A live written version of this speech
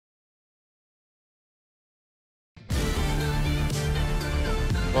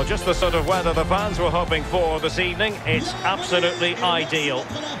Well, just the sort of weather the fans were hoping for this evening. It's absolutely ideal.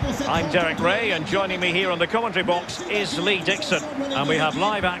 I'm Derek Ray, and joining me here on the commentary box is Lee Dixon. And we have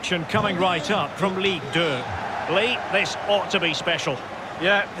live action coming right up from Ligue 2. Lee, this ought to be special.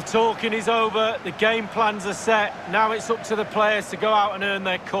 Yeah, the talking is over, the game plans are set. Now it's up to the players to go out and earn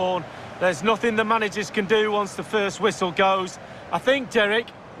their corn. There's nothing the managers can do once the first whistle goes. I think, Derek,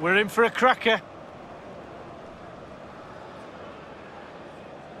 we're in for a cracker.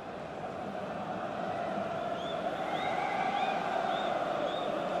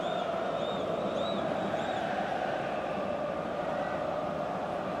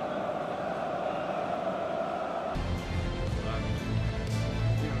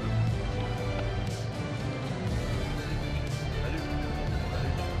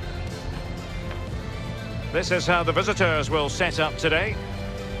 This is how the visitors will set up today.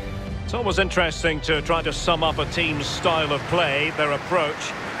 It's always interesting to try to sum up a team's style of play, their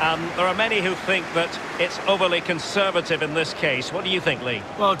approach. There are many who think that it's overly conservative in this case. What do you think, Lee?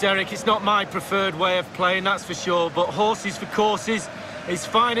 Well, Derek, it's not my preferred way of playing, that's for sure. But horses for courses is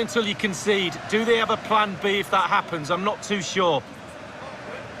fine until you concede. Do they have a plan B if that happens? I'm not too sure.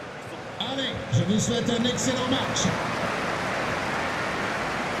 Allez, je vous souhaite un excellent match.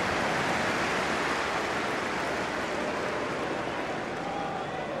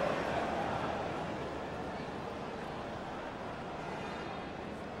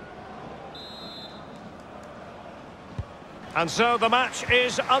 And so the match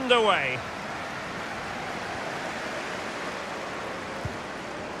is underway.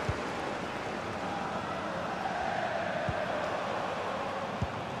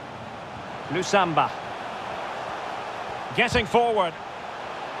 Lusamba. Getting forward.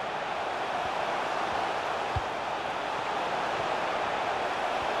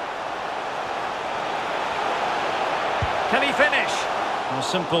 Can he finish? Well,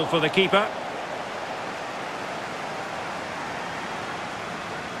 simple for the keeper.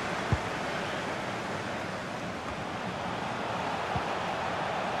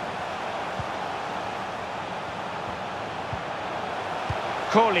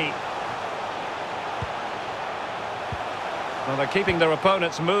 Kohli. Well, they're keeping their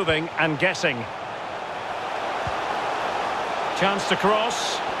opponents moving and guessing. Chance to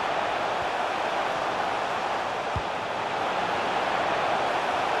cross.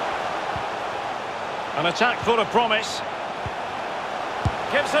 An attack full of promise.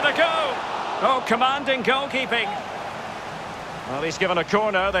 Gives it a go. Oh, commanding goalkeeping. Well, he's given a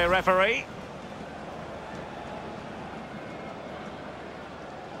corner, the referee.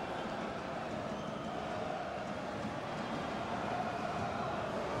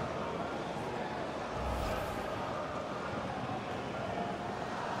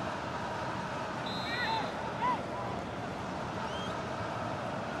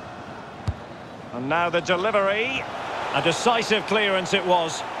 And now the delivery. A decisive clearance it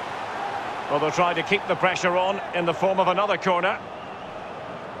was. Well, they'll try to keep the pressure on in the form of another corner.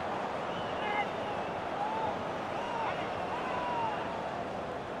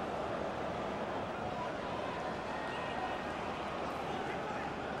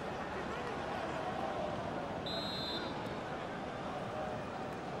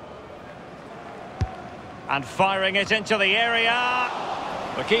 And firing it into the area.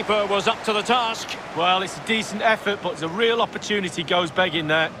 The keeper was up to the task. Well, it's a decent effort, but it's a real opportunity goes begging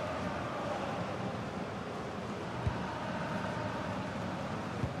there.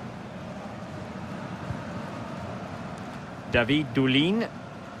 David Doulin.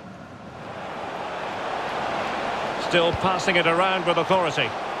 Still passing it around with authority.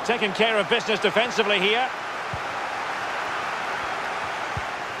 Taking care of business defensively here.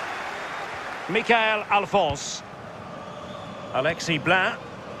 Michael Alphonse. Alexis Blin.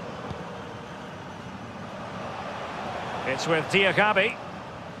 It's with Diakabi.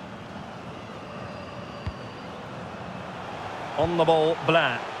 On the ball,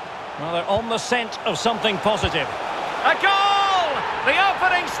 Blin. Well, they're on the scent of something positive. A goal! The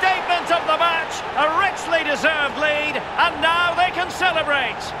opening statement of the match. A richly deserved lead, and now they can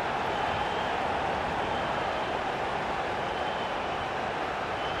celebrate.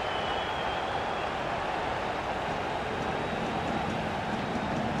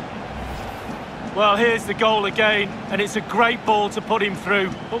 Well, here's the goal again, and it's a great ball to put him through.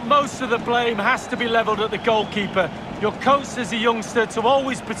 But most of the blame has to be levelled at the goalkeeper. You're coached as a youngster to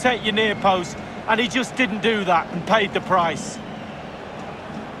always protect your near post, and he just didn't do that and paid the price.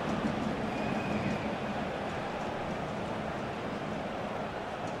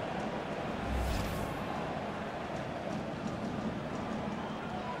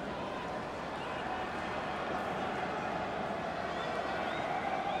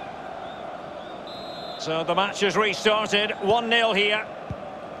 So the match has restarted, 1-0 here.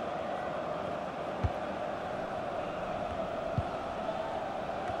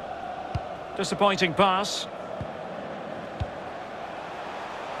 Disappointing pass.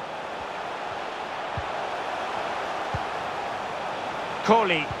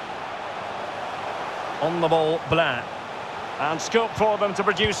 Coley. On the ball, Blanc. And scope for them to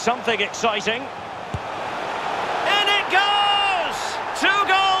produce something exciting. In it goes! 2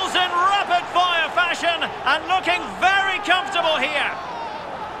 goals in rapid-fire fashion and looking very comfortable here.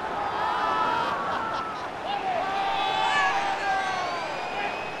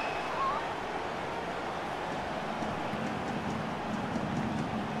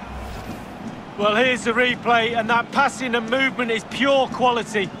 Well, here's the replay, and that passing and movement is pure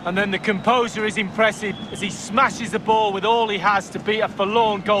quality. And then the composure is impressive as he smashes the ball with all he has to beat a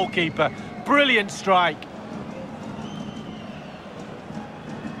forlorn goalkeeper. Brilliant strike.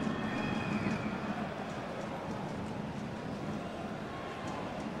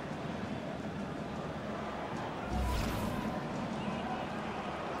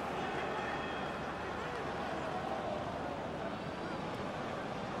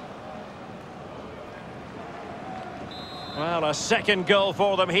 Well, a second goal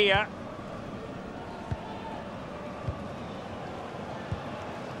for them here.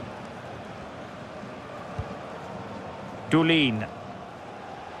 Doulin.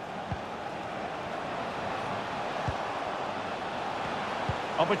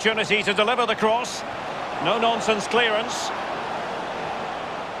 Opportunity to deliver the cross. No-nonsense clearance.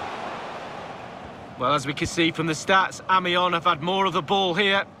 Well, as we can see from the stats, Amiens have had more of the ball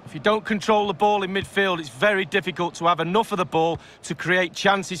here. If you don't control the ball in midfield, it's very difficult to have enough of the ball to create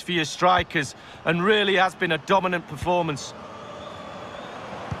chances for your strikers, and really has been a dominant performance.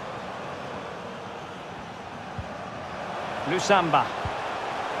 Lusamba.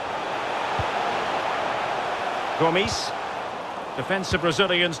 Gomes. Defensive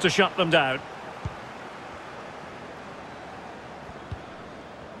Brazilians to shut them down.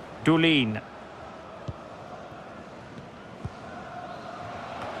 Doulin.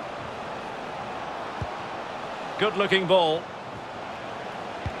 Good-looking ball.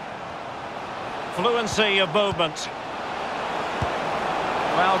 Fluency of movement.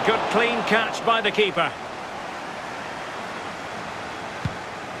 Well, good clean catch by the keeper.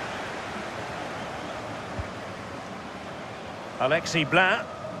 Alexis Blanc.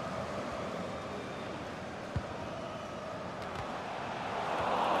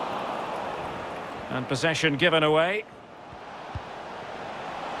 And possession given away.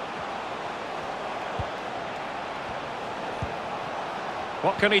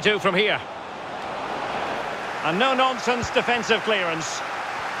 What can he do from here? And no-nonsense defensive clearance.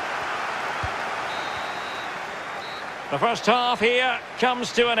 The first half here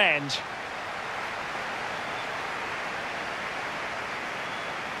comes to an end.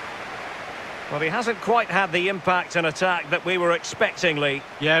 Well, he hasn't quite had the impact and attack that we were expecting, Lee.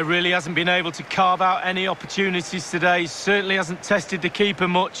 Yeah, really hasn't been able to carve out any opportunities today. Certainly hasn't tested the keeper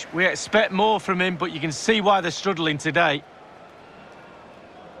much. We expect more from him, but you can see why they're struggling today.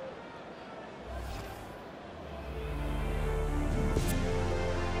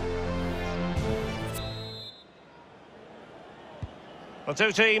 The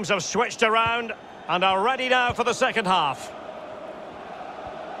two teams have switched around and are ready now for the second half.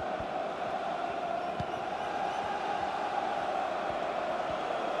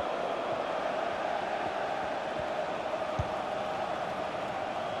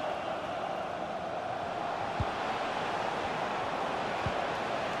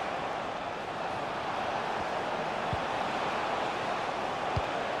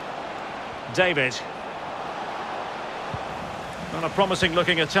 David. Not a promising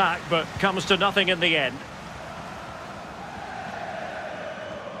looking attack, but comes to nothing in the end.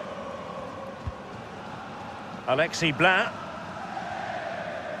 Alexis Blanc.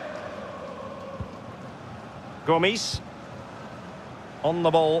 Gomes. On the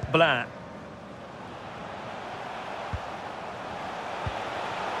ball, Blanc.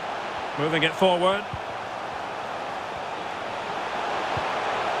 Moving it forward.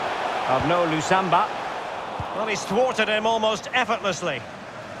 No Lusamba. Well, he's thwarted him almost effortlessly.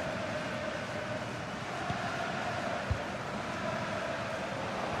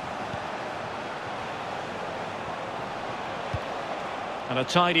 And a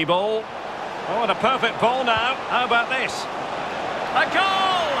tidy ball. Oh, and a perfect ball now. How about this? A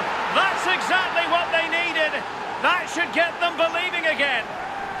goal! That's exactly what they needed. That should get them believing again.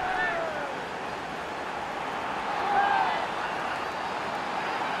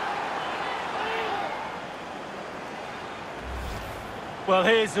 Well,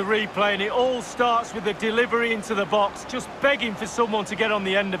 here's the replay, and it all starts with the delivery into the box, just begging for someone to get on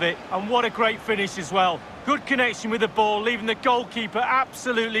the end of it. And what a great finish as well. Good connection with the ball, leaving the goalkeeper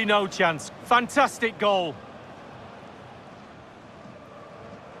absolutely no chance. Fantastic goal.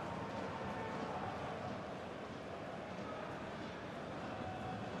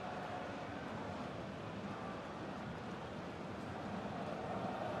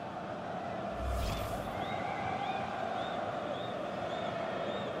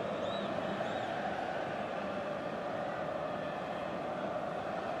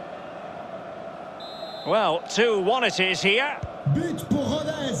 Well, 2-1 it is here. But pour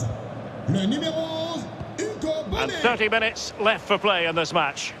Rodez. Le numéro 11, Hugo Bonnet. And 30 minutes left for play in this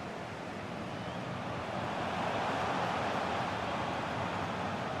match.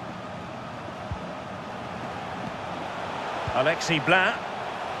 Alexis Blanc.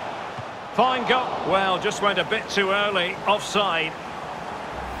 Fine goal. Well, just went a bit too early. Offside.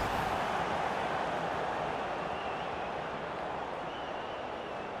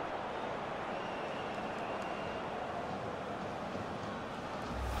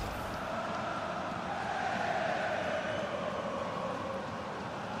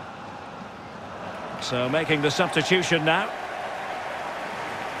 So making the substitution now.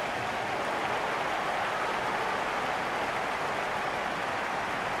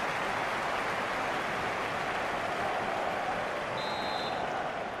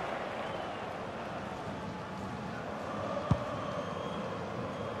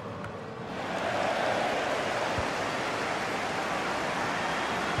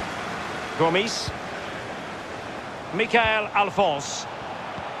 Gomis. Michael Alphonse.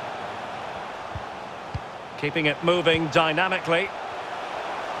 Keeping it moving dynamically.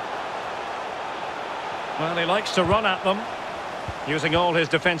 Well, he likes to run at them, using all his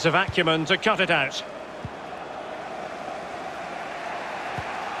defensive acumen to cut it out.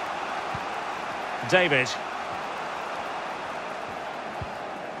 David.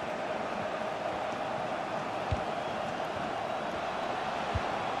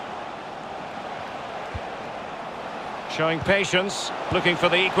 Showing patience, looking for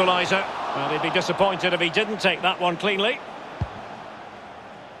the equaliser. Well, he'd be disappointed if he didn't take that one cleanly.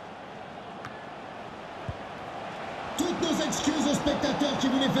 Toutes nos excuses aux spectateurs qui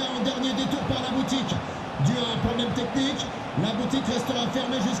voulaient faire un dernier détour par la boutique. Dû à un problème technique, la boutique restera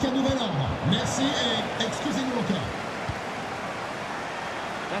fermée jusqu'à nouvel ordre. Merci et excusez-nous encore.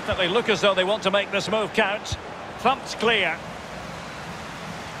 Definitely look as though they want to make this move count. Thumped clear.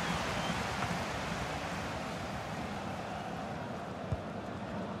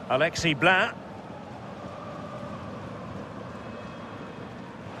 Alexis Blanc.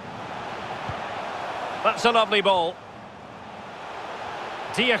 That's a lovely ball.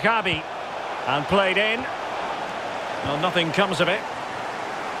 Diakhaby. And played in. Well, nothing comes of it.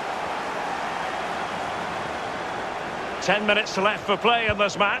 10 minutes left for play in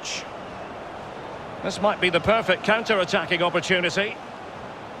this match. This might be the perfect counter-attacking opportunity.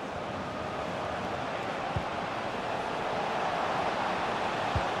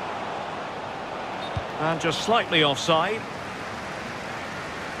 And just slightly offside.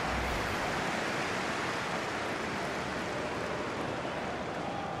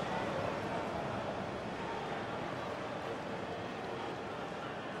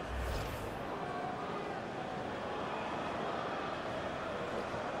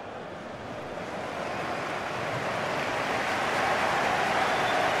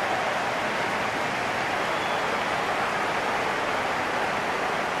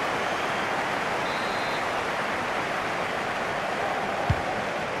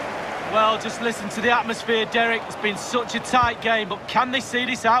 Well, just listen to the atmosphere, Derek. It's been such a tight game, but can they see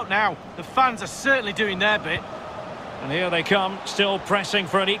this out now? The fans are certainly doing their bit. And here they come, still pressing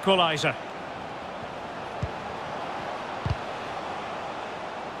for an equaliser.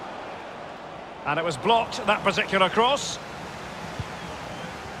 And it was blocked, that particular cross.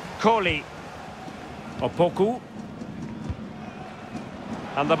 Kohli. Opoku.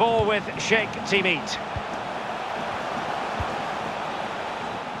 And the ball with Sheikh Timit.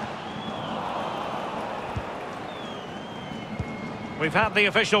 We've had the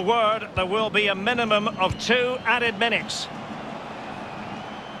official word. There will be a minimum of 2 added minutes.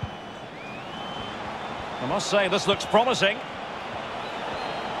 I must say, this looks promising.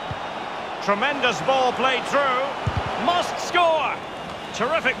 Tremendous ball played through. Must score.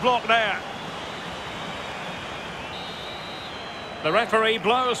 Terrific block there. The referee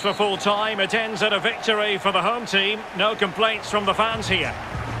blows for full time. It ends at a victory for the home team. No complaints from the fans here.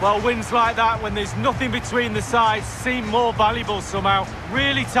 Well, wins like that, when there's nothing between the sides, seem more valuable somehow.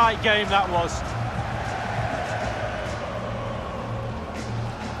 Really tight game that was.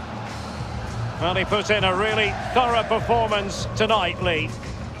 Well, he put in a really thorough performance tonight, Lee.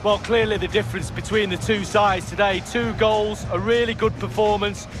 Well, clearly the difference between the two sides today. 2 goals, a really good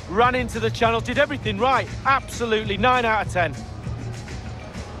performance, ran into the channel, did everything right. Absolutely, 9 out of 10.